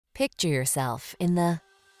Picture yourself in the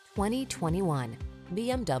 2021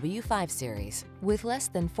 BMW 5 Series. With less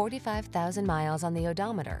than 45,000 miles on the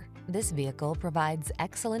odometer, this vehicle provides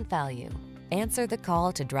excellent value. Answer the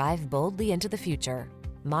call to drive boldly into the future.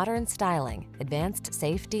 Modern styling, advanced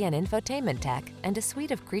safety and infotainment tech, and a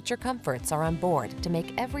suite of creature comforts are on board to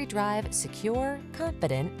make every drive secure,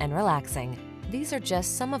 confident, and relaxing. These are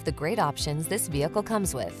just some of the great options this vehicle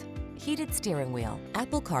comes with: heated steering wheel,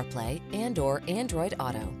 Apple CarPlay and/or Android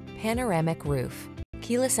Auto, panoramic roof,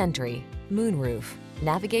 keyless entry, moonroof,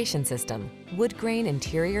 navigation system, wood grain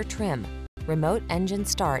interior trim, remote engine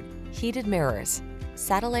start, heated mirrors,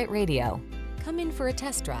 satellite radio. Come in for a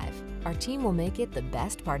test drive. Our team will make it the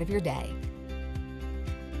best part of your day.